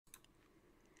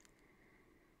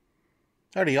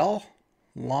Howdy y'all,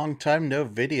 long time no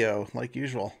video like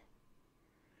usual.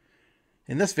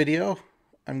 In this video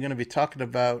I'm going to be talking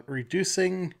about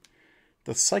reducing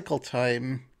the cycle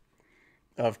time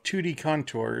of 2D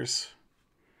contours,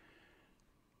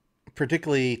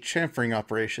 particularly chamfering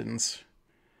operations,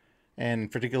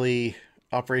 and particularly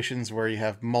operations where you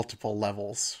have multiple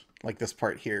levels, like this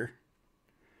part here.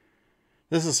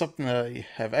 This is something that I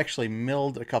have actually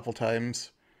milled a couple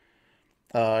times,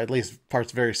 at least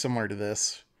parts very similar to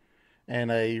this.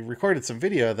 And I recorded some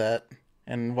video of that,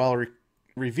 and while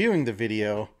reviewing the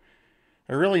video,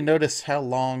 I really noticed how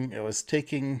long it was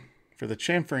taking for the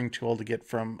chamfering tool to get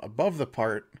from above the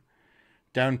part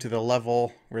down to the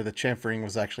level where the chamfering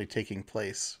was actually taking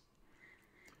place.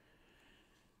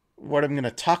 What I'm going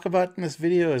to talk about in this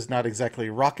video is not exactly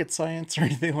rocket science or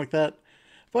anything like that,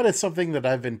 but it's something that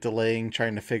I've been delaying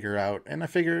trying to figure out, and I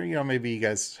figure, maybe you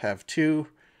guys have too,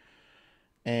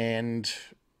 and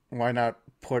why not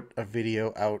put a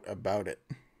video out about it.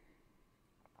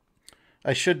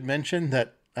 I should mention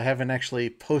that I haven't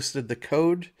actually posted the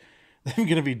code that I'm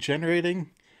going to be generating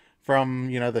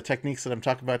from, the techniques that I'm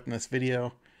talking about in this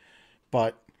video,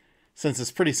 but since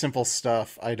it's pretty simple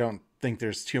stuff, I don't think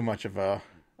there's too much of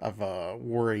a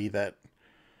worry that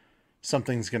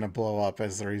something's going to blow up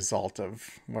as a result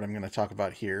of what I'm going to talk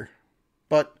about here.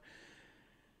 But,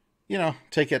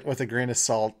 take it with a grain of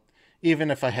salt.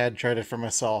 Even if I had tried it for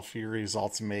myself, your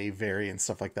results may vary and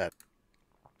stuff like that.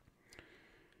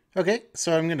 Okay,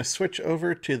 so I'm going to switch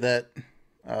over to that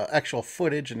actual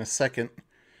footage in a second.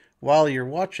 While you're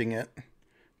watching it,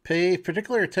 pay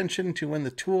particular attention to when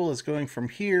the tool is going from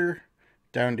here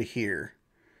down to here.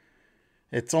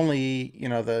 It's only,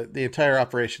 the entire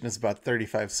operation is about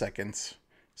 35 seconds,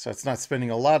 so it's not spending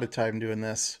a lot of time doing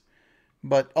this.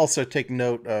 But also take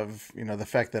note of, the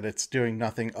fact that it's doing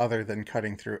nothing other than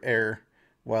cutting through air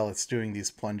while it's doing these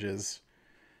plunges,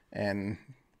 and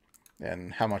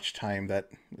how much time that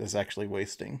is actually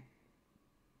wasting.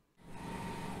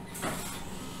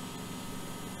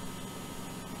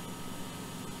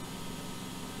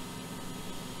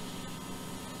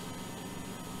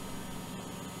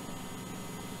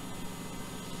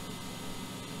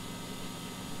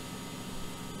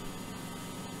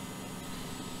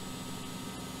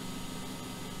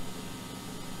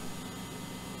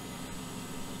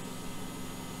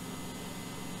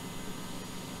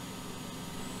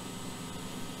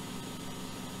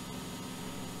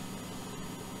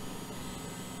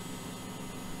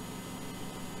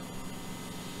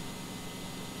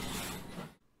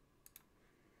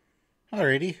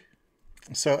 Alrighty,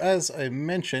 so as I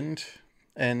mentioned,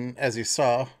 and as you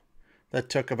saw, that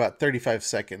took about 35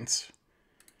 seconds.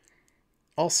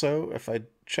 Also, if I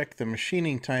check the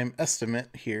machining time estimate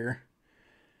here,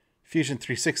 Fusion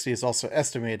 360 is also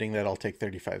estimating that it'll take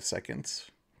 35 seconds.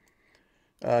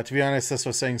 To be honest, this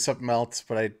was saying something else,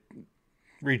 but I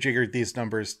rejiggered these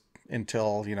numbers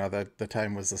until, the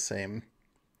time was the same.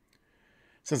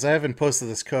 Since I haven't posted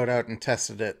this code out and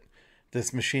tested it,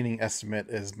 this machining estimate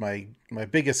is my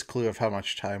biggest clue of how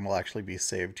much time will actually be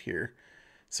saved here.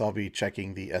 So I'll be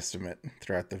checking the estimate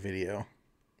throughout the video.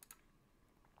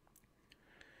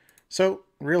 So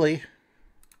really,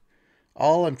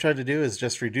 all I'm trying to do is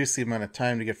just reduce the amount of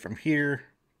time to get from here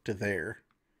to there.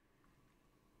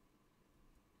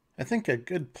 I think a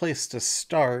good place to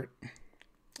start,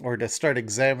 or to start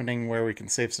examining where we can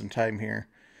save some time here,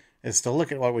 is to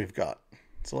look at what we've got.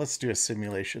 So let's do a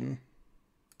simulation.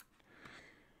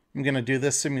 I'm going to do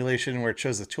this simulation where it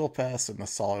shows the toolpaths and the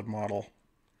solid model.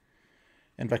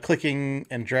 And by clicking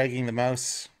and dragging the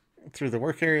mouse through the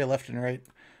work area left and right,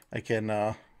 I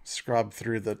can scrub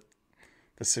through the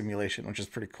simulation, which is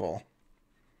pretty cool.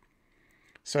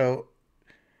 So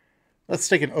let's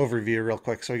take an overview real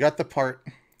quick. So we got the part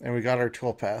and we got our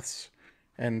toolpaths.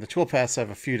 And the toolpaths have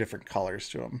a few different colors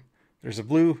to them. There's a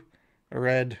blue, a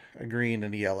red, a green,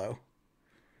 and a yellow.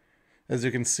 As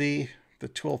you can see, the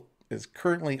tool is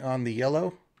currently on the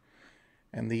yellow,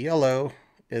 and the yellow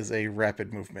is a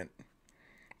rapid movement.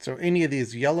 So any of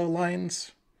these yellow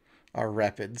lines are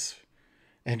rapids.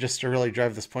 And just to really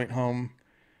drive this point home,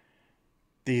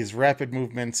 these rapid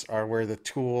movements are where the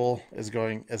tool is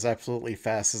going as absolutely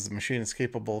fast as the machine is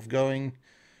capable of going.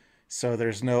 So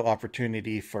there's no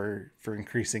opportunity for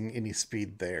increasing any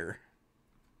speed there.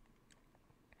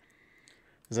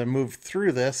 As I move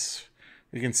through this,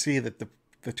 we can see that the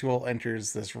tool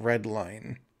enters this red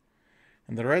line.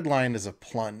 And the red line is a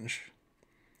plunge.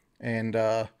 And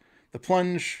the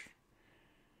plunge,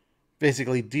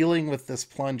 basically dealing with this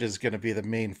plunge is going to be the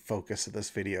main focus of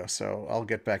this video. So I'll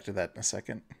get back to that in a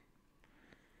second.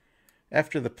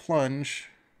 After the plunge,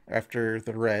 after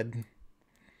the red,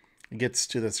 it gets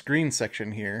to this green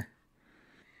section here,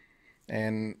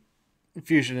 and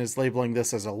Fusion is labeling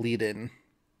this as a lead-in.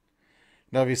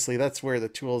 And obviously that's where the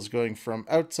tool is going from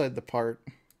outside the part,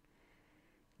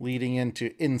 leading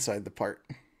into inside the part,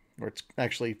 where it's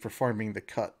actually performing the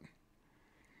cut.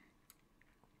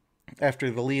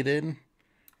 After the lead-in,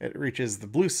 it reaches the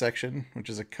blue section, which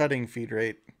is a cutting feed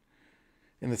rate,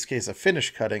 in this case a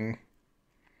finish cutting,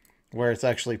 where it's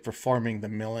actually performing the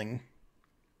milling.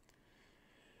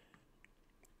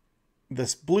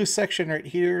 This blue section right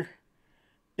here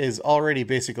is already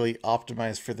basically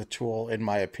optimized for the tool, in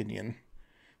my opinion.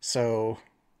 So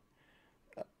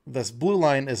this blue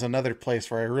line is another place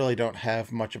where I really don't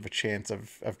have much of a chance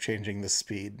of changing the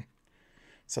speed.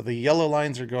 So the yellow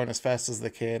lines are going as fast as they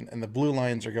can, and the blue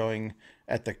lines are going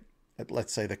at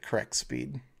let's say the correct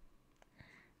speed.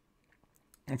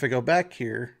 If I go back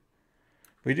here,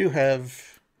 we do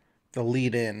have the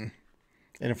lead in,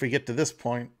 and if we get to this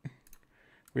point,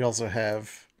 we also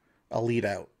have a lead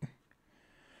out.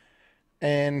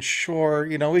 And sure,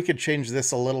 you know, we could change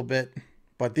this a little bit,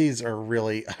 but these are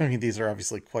really, I mean, these are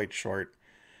obviously quite short.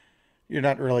 You're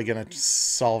not really going to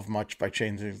solve much by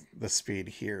changing the speed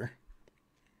here.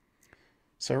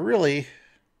 So really,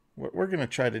 what we're going to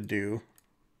try to do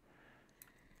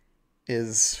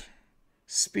is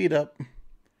speed up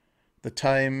the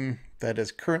time that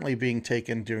is currently being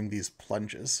taken doing these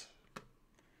plunges.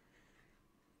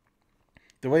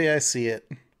 The way I see it,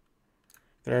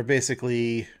 there are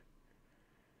basically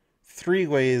 3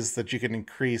 ways that you can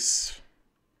increase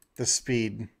the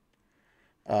speed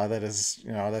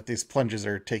that these plunges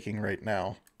are taking right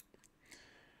now.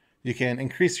 You can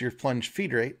increase your plunge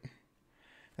feed rate.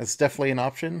 That's definitely an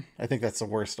option. I think that's the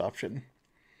worst option.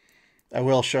 I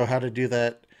will show how to do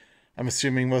that. I'm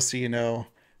assuming most of you know.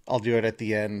 I'll do it at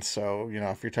the end, so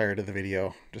if you're tired of the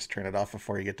video, just turn it off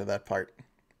before you get to that part.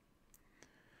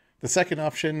 The second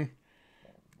option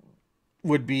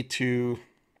would be to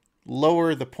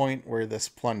lower the point where this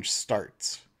plunge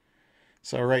starts.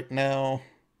 So right now,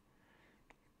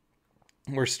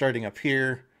 we're starting up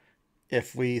here.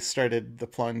 If we started the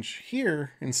plunge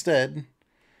here instead,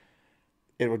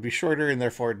 it would be shorter and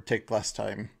therefore it'd take less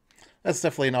time. That's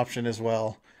definitely an option as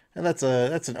well, and that's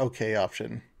an okay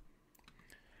option.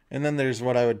 And then there's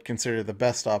what I would consider the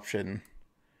best option,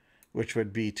 which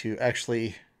would be to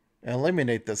actually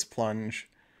eliminate this plunge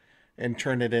and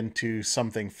turn it into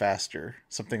something faster,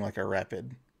 something like a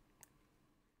rapid.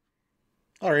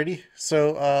 Alrighty,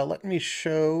 so let me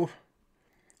show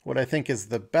what I think is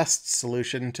the best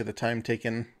solution to the time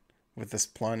taken with this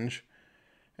plunge,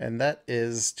 and that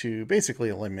is to basically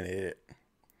eliminate it.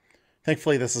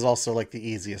 Thankfully, this is also like the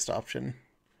easiest option.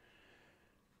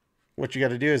 What you got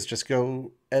to do is just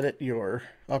go edit your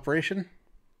operation,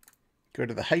 go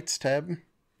to the heights tab,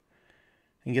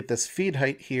 and get this feed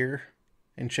height here,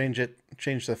 and change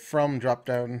the from drop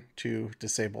down to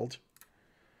disabled.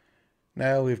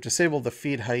 Now we've disabled the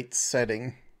feed height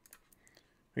setting.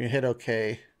 We can hit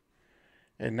OK,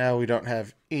 and now we don't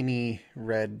have any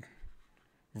red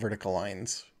vertical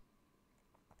lines.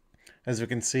 As we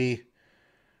can see,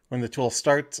 when the tool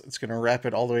starts, it's going to wrap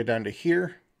it all the way down to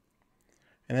here,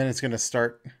 and then it's going to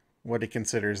start what it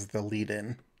considers the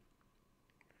lead-in.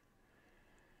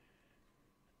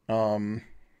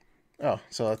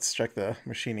 So let's check the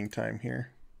machining time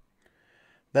here.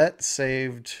 That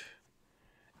saved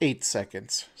 8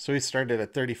 seconds. So we started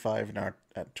at 35, now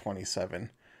at 27.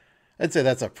 I'd say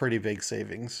that's a pretty big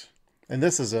savings. And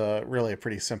this is really a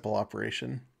pretty simple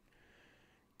operation.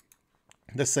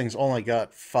 This thing's only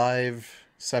got 5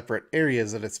 separate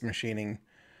areas that it's machining,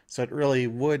 so it really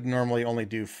would normally only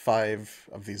do 5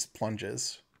 of these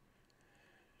plunges.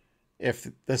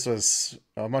 If this was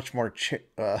a much more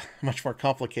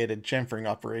complicated chamfering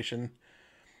operation,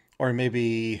 or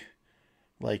maybe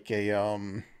like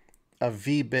a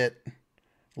V-bit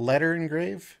letter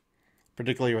engrave,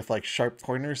 particularly with like sharp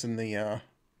corners in the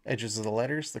edges of the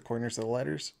letters, the corners of the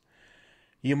letters,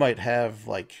 you might have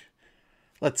like,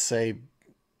 let's say,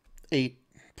 8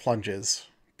 plunges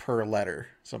per letter,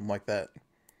 something like that.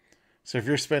 So if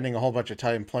you're spending a whole bunch of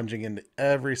time plunging into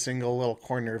every single little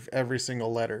corner of every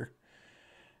single letter,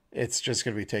 it's just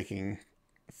going to be taking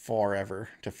forever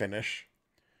to finish.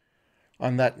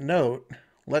 On that note,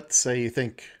 let's say you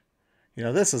think,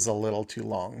 this is a little too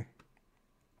long.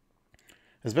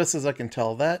 As best as I can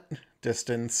tell, that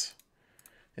distance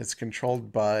is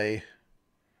controlled by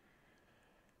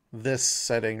this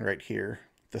setting right here,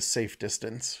 the safe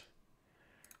distance.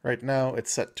 Right now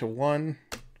it's set to 1.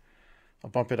 I'll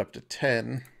bump it up to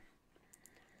 10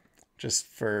 just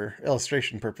for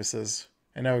illustration purposes.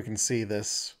 And now we can see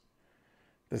this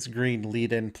green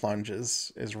lead-in plunge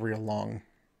is real long.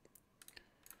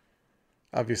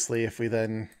 Obviously, if we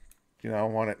then,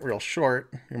 want it real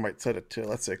short, we might set it to,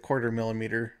 let's say, 1/4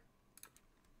 millimeter.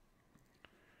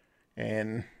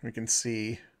 And we can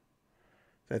see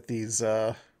that these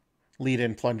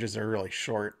lead-in plunges are really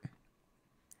short.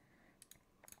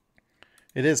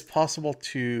 It is possible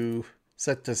to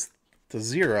set this to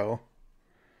 0,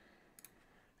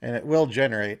 and it will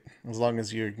generate as long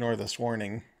as you ignore this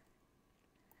warning.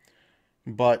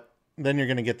 But then you're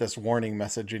going to get this warning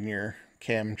message in your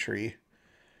cam tree.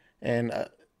 And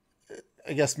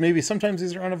I guess maybe sometimes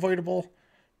these are unavoidable,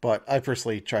 but I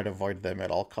personally try to avoid them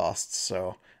at all costs.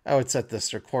 So I would set this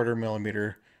to 1/4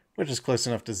 millimeter, which is close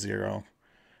enough to 0,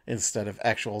 instead of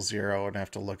actual 0 and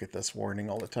have to look at this warning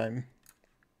all the time.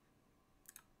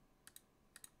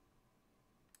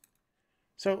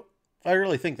 So I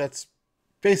really think that's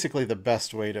basically the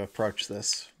best way to approach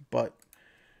this, but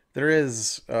there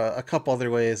is a couple other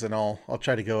ways, and I'll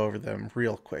try to go over them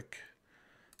real quick.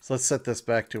 So let's set this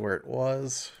back to where it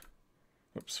was.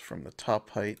 Oops, from the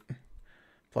top height,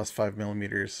 plus 5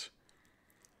 millimeters.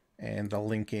 And the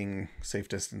linking safe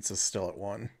distance is still at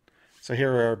 1. So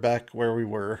here we are back where we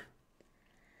were.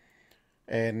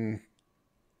 And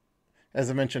as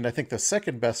I mentioned, I think the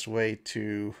second best way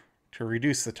to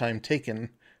reduce the time taken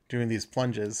doing these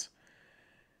plunges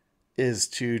is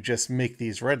to just make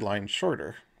these red lines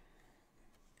shorter.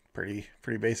 Pretty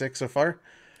basic so far.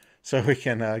 So we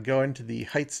can go into the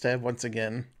heights tab once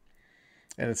again,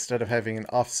 and instead of having an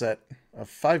offset of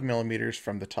 5 millimeters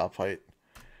from the top height,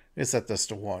 we set this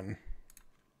to 1.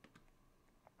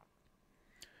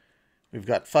 We've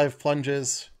got 5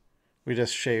 plunges. We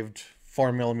just shaved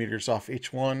 4 millimeters off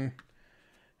each one.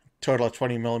 Total of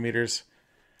 20 millimeters.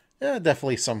 Yeah,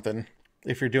 definitely something.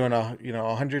 If you're doing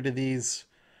 100 of these,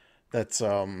 that's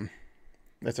a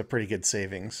pretty good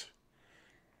savings.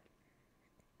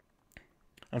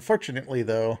 Unfortunately,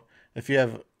 though, if you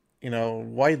have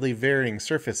widely varying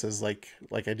surfaces like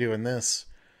I do in this,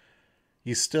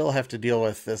 you still have to deal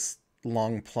with this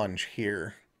long plunge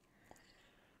here.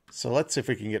 So let's see if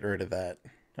we can get rid of that.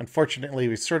 Unfortunately,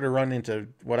 we sort of run into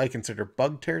what I consider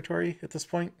bug territory at this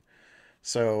point,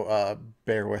 so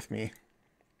bear with me.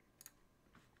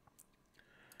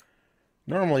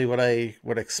 Normally, what I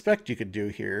would expect you could do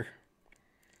here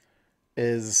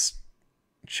is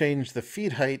change the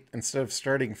feed height instead of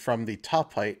starting from the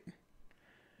top height,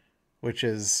 which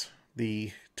is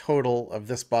the total of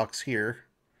this box here,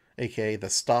 aka the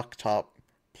stock top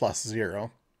plus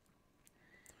 0.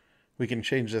 We can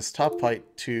change this top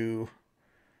height to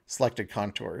selected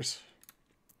contours.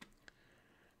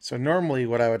 So normally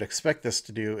what I would expect this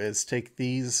to do is take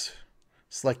these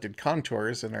selected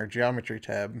contours in our geometry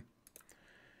tab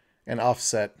and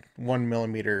offset 1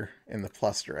 millimeter in the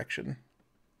plus direction.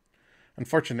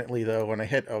 Unfortunately, though, when I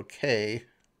hit OK,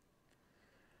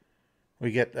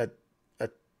 we get a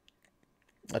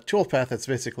toolpath that's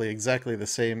basically exactly the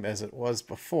same as it was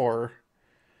before,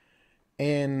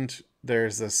 and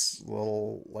there's this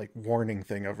little warning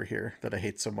thing over here that I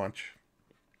hate so much.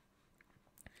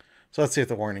 So let's see what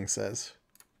the warning says.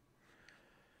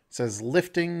 It says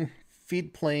lifting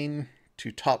feed plane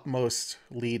to topmost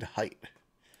lead height.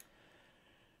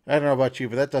 I don't know about you,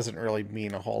 but that doesn't really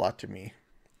mean a whole lot to me.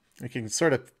 We can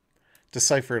sort of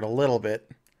decipher it a little bit.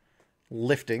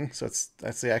 Lifting, so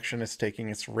that's the action it's taking.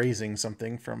 It's raising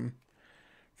something from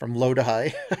low to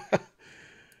high.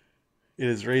 It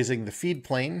is raising the feed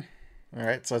plane. All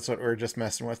right, so that's what we're just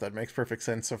messing with. That makes perfect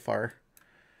sense so far.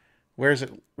 Where is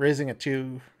it raising it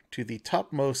to the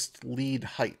topmost lead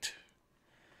height?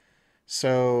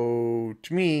 So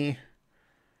to me,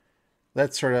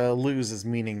 that sort of loses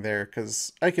meaning there,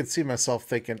 because I could see myself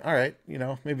thinking, all right,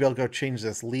 maybe I'll go change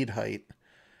this lead height,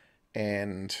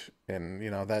 and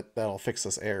that'll fix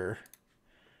this error.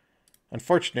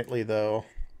 Unfortunately, though,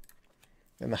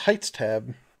 in the heights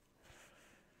tab,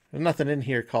 there's nothing in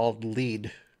here called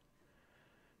lead.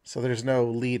 So there's no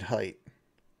lead height.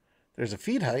 There's a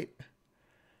feed height,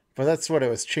 but that's what it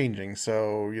was changing.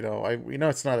 So, we know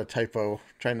it's not a typo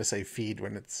trying to say feed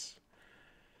when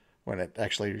it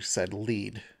actually said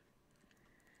lead.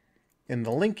 In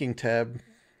the linking tab,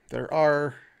 there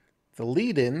are the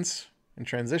lead-ins and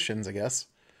transitions, I guess,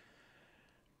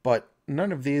 but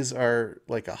none of these are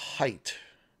like a height.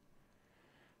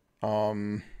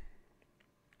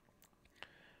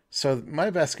 So my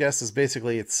best guess is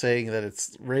basically it's saying that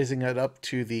it's raising it up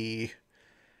to the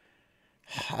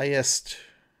highest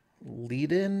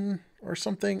lead-in or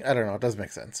something. I don't know. It doesn't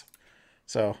make sense.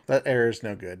 So that error is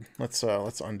no good. Let's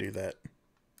undo that.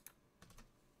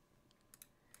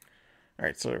 All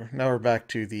right, so now we're back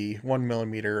to the 1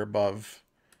 millimeter above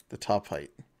the top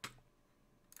height.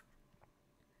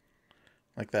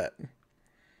 Like that.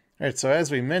 All right, so as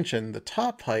we mentioned, the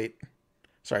top height,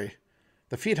 sorry,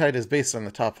 the feed height is based on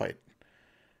the top height.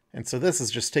 And so this is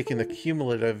just taking the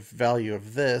cumulative value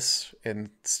of this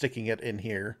and sticking it in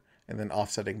here and then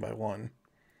offsetting by 1.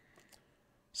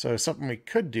 So something we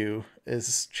could do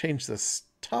is change this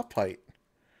top height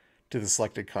to the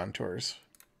selected contours.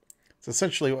 It's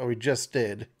essentially what we just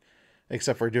did,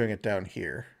 except we're doing it down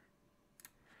here.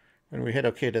 When we hit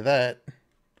OK to that,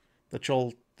 the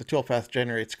toolpath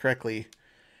generates correctly,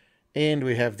 and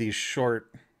we have these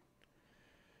short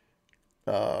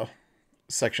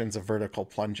sections of vertical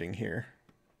plunging here.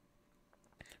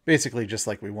 Basically just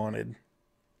like we wanted.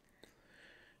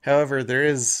 However, there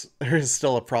is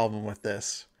still a problem with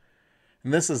this.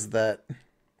 And this is that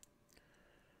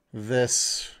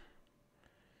this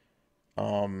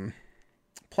plunge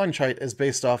height is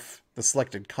based off the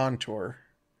selected contour,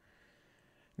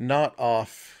 not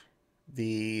off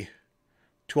the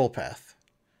toolpath.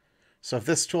 So if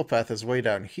this toolpath is way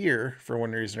down here for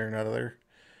one reason or another,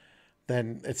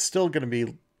 then it's still going to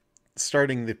be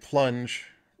starting the plunge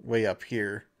way up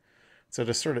here. So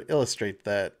to sort of illustrate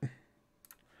that,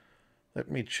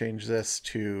 let me change this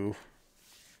to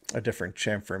a different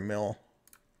chamfer mill.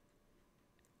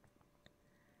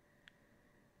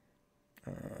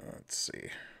 Let's see.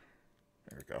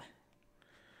 There we go.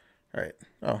 All right.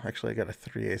 Oh, actually I got a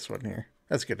 3/8 one here.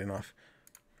 That's good enough.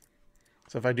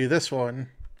 So if I do this one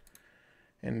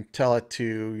and tell it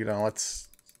to, let's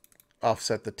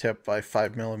offset the tip by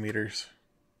 5 millimeters.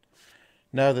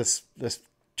 Now this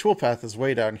toolpath is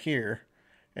way down here,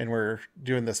 and we're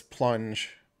doing this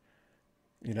plunge,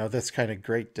 this kind of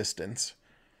great distance.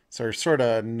 So we're sort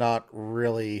of not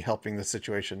really helping the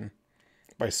situation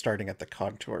by starting at the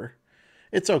contour.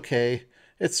 It's okay.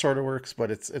 It sort of works,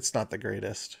 but it's not the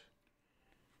greatest.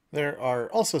 There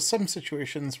are also some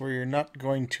situations where you're not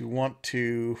going to want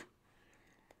to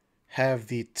have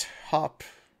the top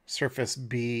surface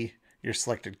be your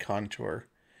selected contour.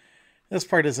 This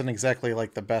part isn't exactly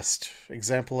like the best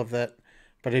example of that,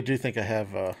 but I do think I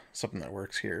have something that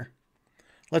works here.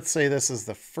 Let's say this is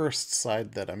the first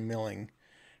side that I'm milling,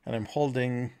 and I'm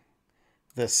holding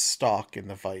this stock in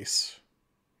the vise.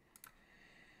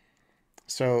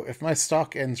 So if my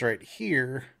stock ends right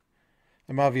here,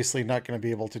 I'm obviously not going to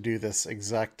be able to do this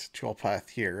exact tool path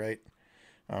here, right?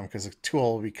 Because the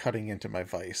tool will be cutting into my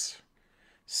vise.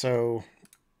 So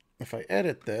if I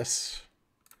edit this,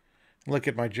 look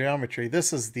at my geometry,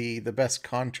 this is the best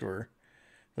contour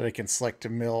that I can select to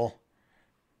mill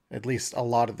at least a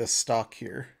lot of this stock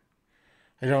here.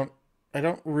 I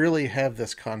don't really have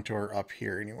this contour up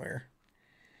here anywhere.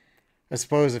 I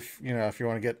suppose if you want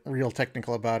to get real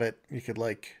technical about it, you could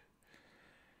like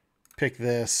pick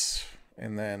this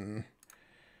and then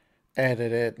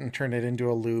edit it and turn it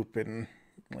into a loop and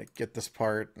like get this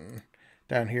part and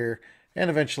down here, and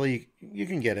eventually you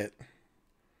can get it.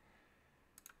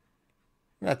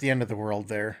 Not the end of the world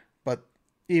there, but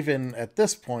even at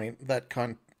this point, that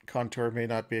contour may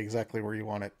not be exactly where you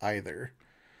want it either.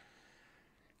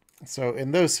 So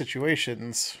in those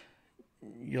situations,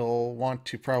 you'll want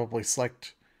to probably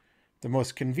select the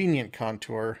most convenient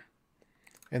contour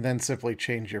and then simply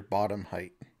change your bottom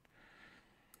height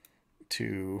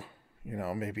to,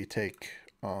 maybe take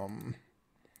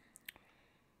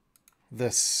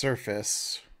this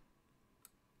surface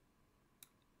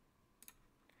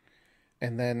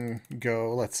and then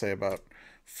go, let's say, about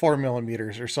 4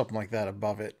 millimeters or something like that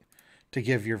above it to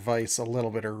give your vise a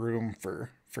little bit of room for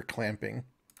clamping.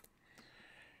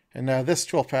 And now this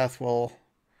toolpath will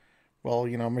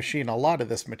machine a lot of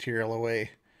this material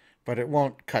away, but it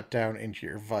won't cut down into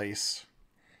your vise.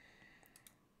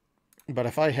 But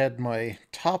if I had my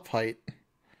top height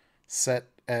set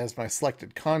as my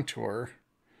selected contour,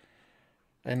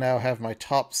 I now have my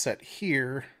top set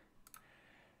here,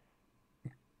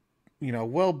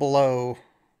 well below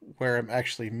where I'm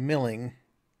actually milling.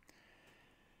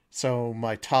 So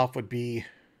my top would be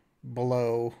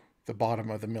below the bottom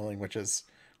of the milling, which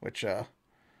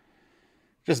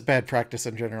just bad practice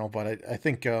in general, but I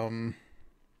think Fusion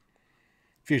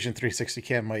 360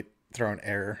 Cam might throw an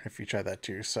error if you try that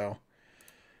too. So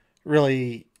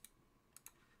really,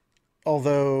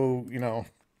 although,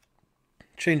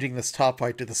 changing this top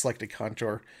height to the selected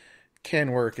contour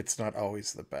can work, it's not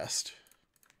always the best.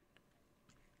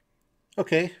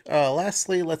 Okay,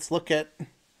 lastly, let's look at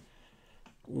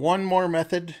one more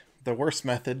method, the worst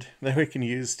method, that we can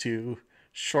use to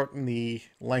shorten the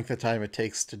length of time it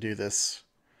takes to do this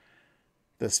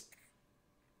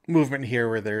movement here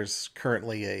where there's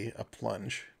currently a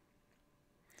plunge.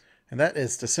 And that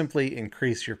is to simply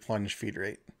increase your plunge feed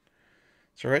rate.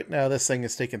 So right now this thing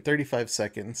is taking 35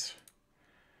 seconds.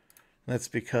 That's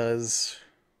because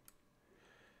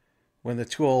when the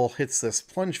tool hits this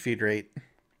plunge feed rate,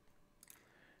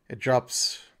 it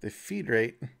drops the feed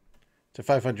rate to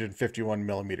 551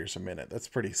 millimeters a minute. That's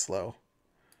pretty slow.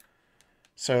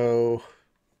 So,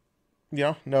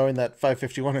 knowing that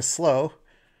 551 is slow,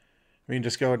 we can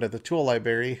just go into the tool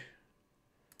library,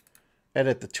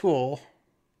 edit the tool,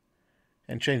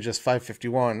 and change this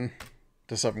 551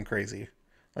 to something crazy.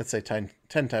 Let's say 10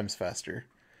 times faster.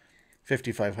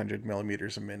 5,500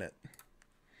 millimeters a minute.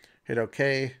 Hit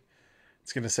OK.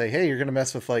 It's going to say, hey, you're going to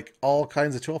mess with like all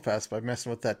kinds of toolpaths by messing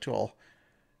with that tool.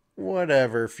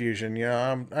 Whatever, Fusion,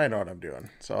 I know what I'm doing.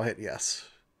 So I'll hit yes.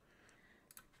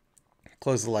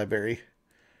 Close the library.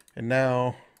 And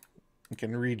now we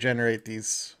can regenerate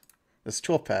this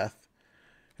toolpath.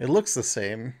 It looks the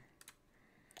same,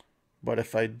 but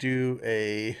if I do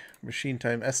a machine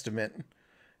time estimate,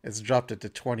 it's dropped it to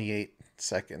 28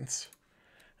 seconds.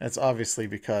 That's obviously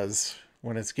because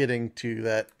when it's getting to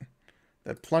that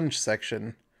plunge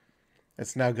section,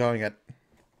 it's now going at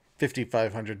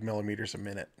 5,500 millimeters a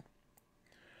minute.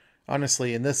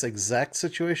 Honestly, in this exact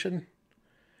situation,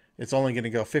 it's only going to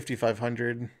go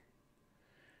 5,500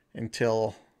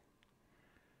 until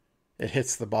it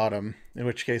hits the bottom, in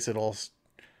which case it'll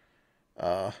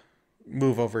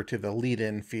move over to the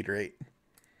lead-in feed rate,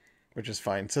 which is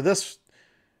fine. So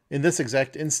in this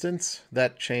exact instance,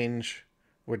 that change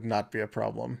would not be a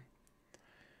problem.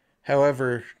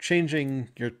 However, changing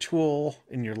your tool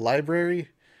in your library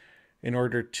in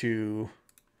order to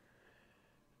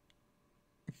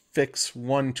fix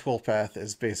one toolpath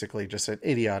is basically just an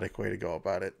idiotic way to go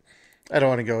about it. I don't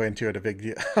want to go into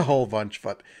it a whole bunch,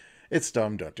 but it's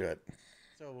dumb. Don't do it.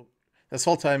 So this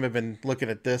whole time I've been looking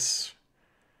at this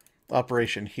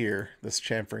operation here, this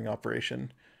chamfering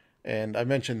operation, and I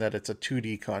mentioned that it's a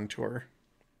 2D contour.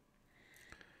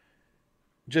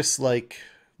 Just like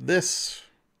this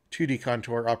 2D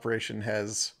contour operation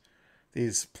has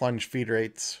these plunge feed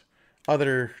rates,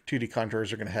 other 2D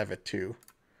contours are going to have it too.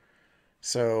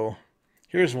 So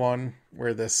here's one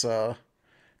where this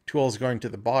tool is going to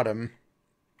the bottom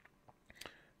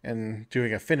and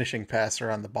doing a finishing pass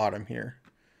around the bottom here.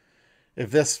 If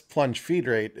this plunge feed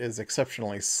rate is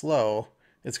exceptionally slow,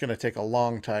 it's going to take a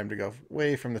long time to go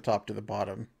way from the top to the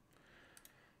bottom.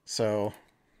 So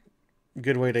a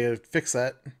good way to fix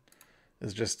that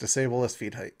is just disable this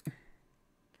feed height.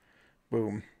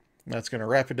 Boom. That's going to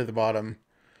wrap it to the bottom,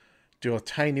 do a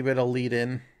tiny bit of lead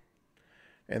in,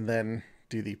 and then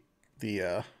do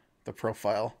the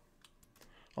profile.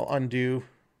 I'll undo,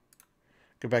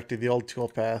 go back to the old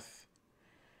toolpath.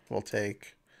 We'll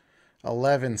take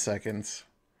 11 seconds,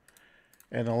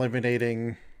 and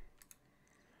eliminating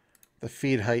the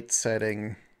feed height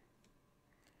setting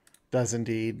does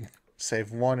indeed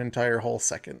save one entire whole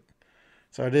second.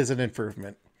 So it is an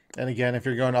improvement. And again, if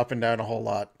you're going up and down a whole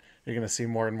lot, you're going to see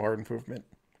more and more improvement.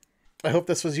 I hope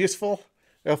this was useful.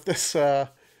 I hope this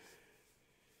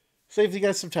saved you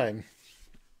guys some time.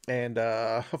 And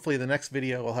hopefully the next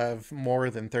video will have more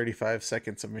than 35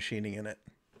 seconds of machining in it.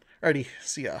 Alrighty,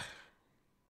 see ya.